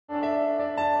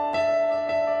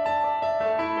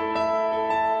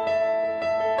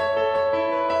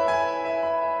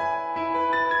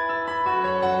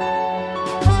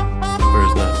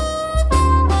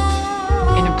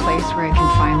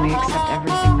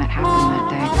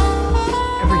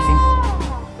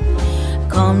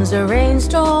Comes a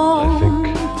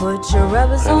rainstorm, put your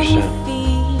rubbers on your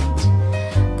feet.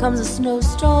 Comes a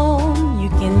snowstorm, you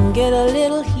can get a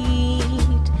little heat.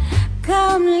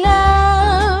 Come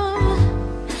love,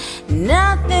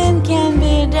 nothing can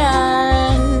be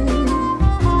done.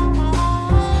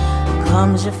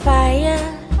 Comes your fire,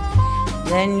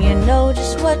 then you know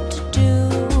just what to do.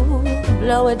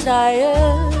 Blow a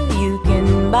tire, you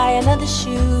can buy another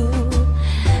shoe.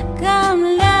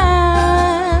 Come love,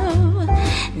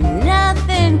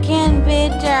 nothing can be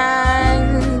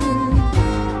done.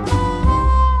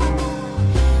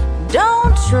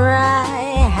 Don't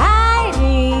try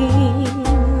hiding,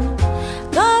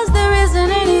 'cause there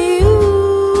isn't any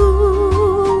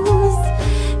use.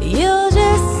 You'll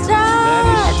just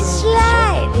start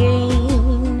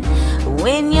sliding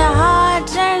when your heart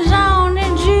turns on to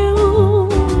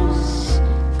juice.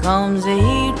 Comes a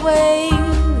heat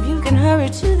wave, you can hurry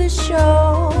to the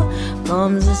show.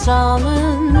 Comes the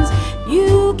summons,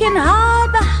 you can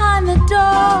hide behind the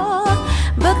door.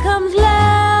 But comes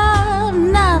love,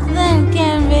 nothing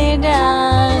can be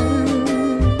done.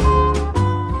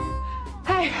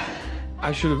 Hey.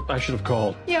 I should have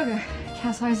called. Yoga.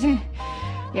 Casalizing.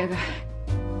 Yoga.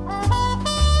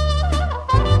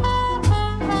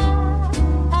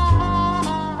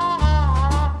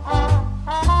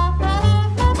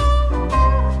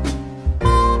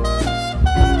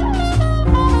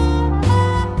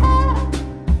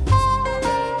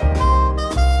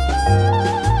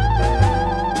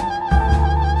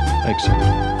 Excellent.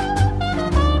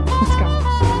 Let's go.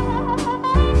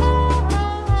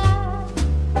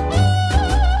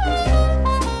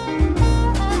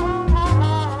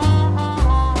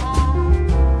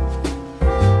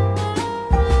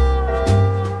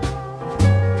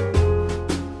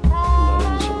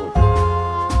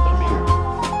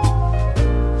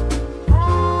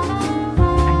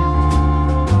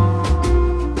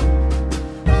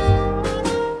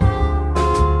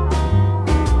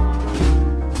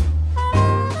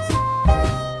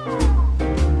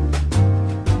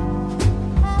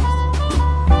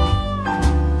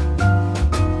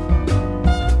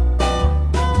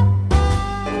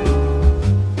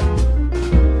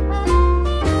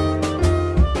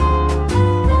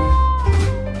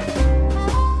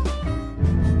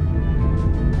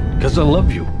 Because I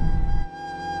love you.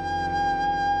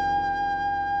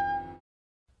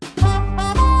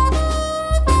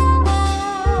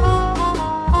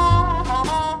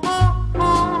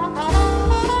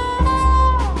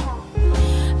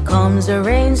 Comes a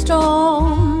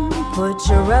rainstorm, put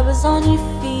your rubbers on your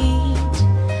feet.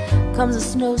 Comes a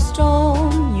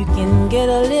snowstorm, you can get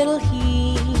a little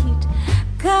heat.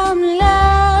 Come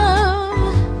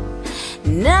love,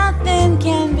 nothing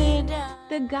can be done.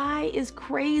 The guy is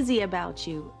crazy about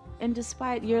you, and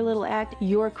despite your little act,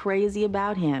 you're crazy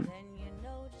about him.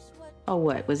 Oh,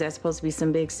 what? Was that supposed to be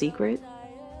some big secret?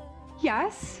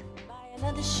 Yes.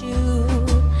 Another shoe.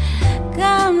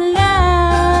 Come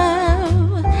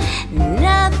love,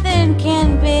 nothing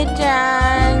can be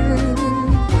done.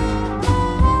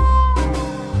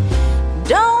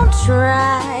 Don't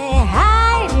try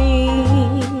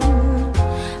hiding,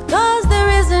 'cause there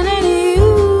isn't any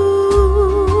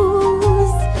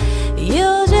use.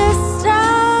 You'll just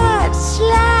start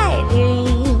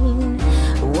sliding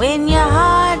when your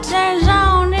heart turns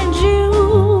on to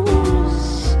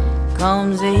juice.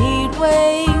 Comes a heat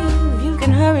wave, you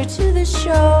can hurry to the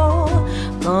show.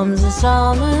 Comes the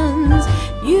summons,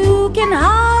 you can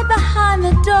hide behind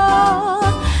the door.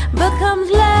 But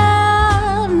comes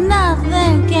love,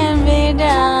 nothing can be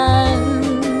done.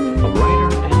 A writer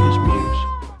and his muse.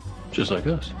 Just like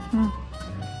us.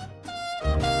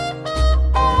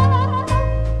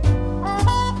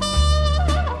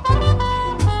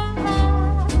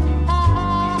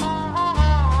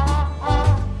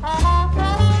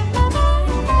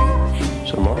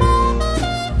 So tomorrow?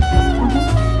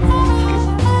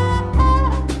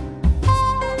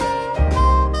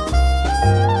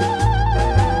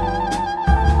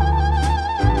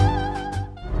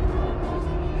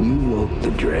 You woke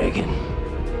the dragon,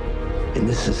 and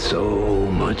this is so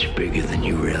much bigger than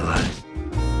you realize.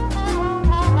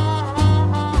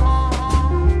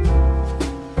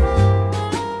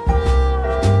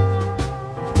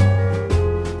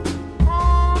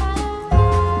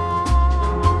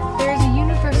 There is a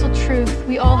universal truth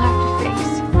we all have to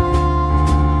face,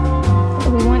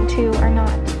 whether we want to or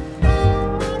not.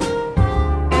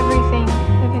 Everything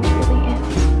eventually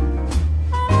ends.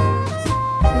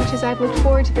 Much as I've looked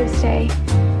forward to this day,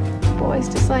 I've always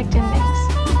disliked endings.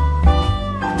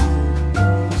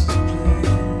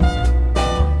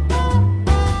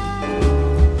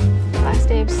 Last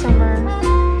day of summer,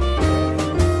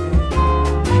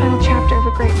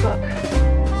 book.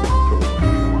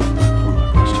 I'm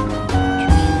not going to stick around.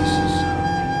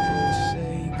 This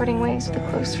is Parting ways with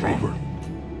a close friend. over.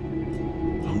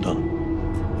 I'm done.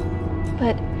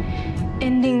 But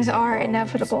endings are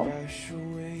inevitable.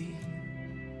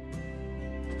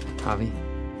 Javi,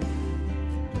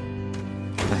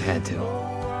 I had to.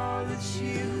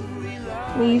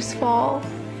 Leaves fall.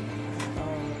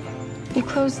 You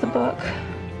close the book.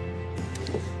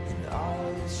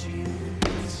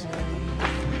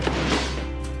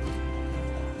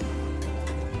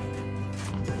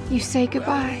 You say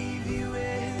goodbye.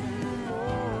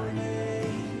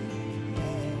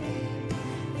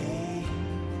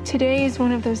 Today is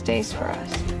one of those days for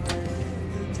us.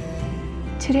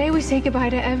 Today we say goodbye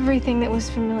to everything that was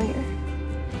familiar,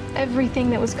 everything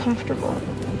that was comfortable.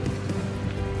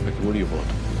 Becky, what do you want?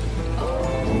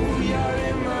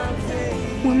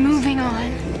 We're moving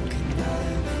on.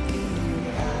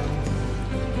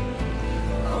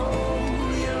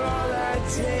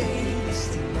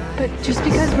 But just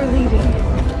because we're leaving,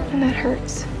 and that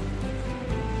hurts.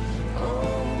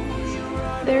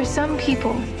 There are some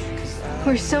people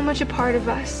who are so much a part of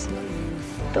us,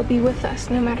 they'll be with us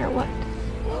no matter what.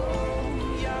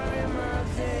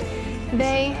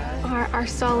 They are our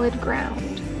solid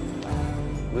ground,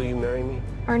 Will you marry me?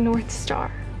 our North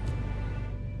Star.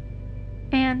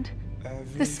 And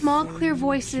the small, clear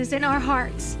voices in our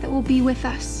hearts that will be with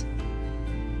us,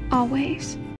 always.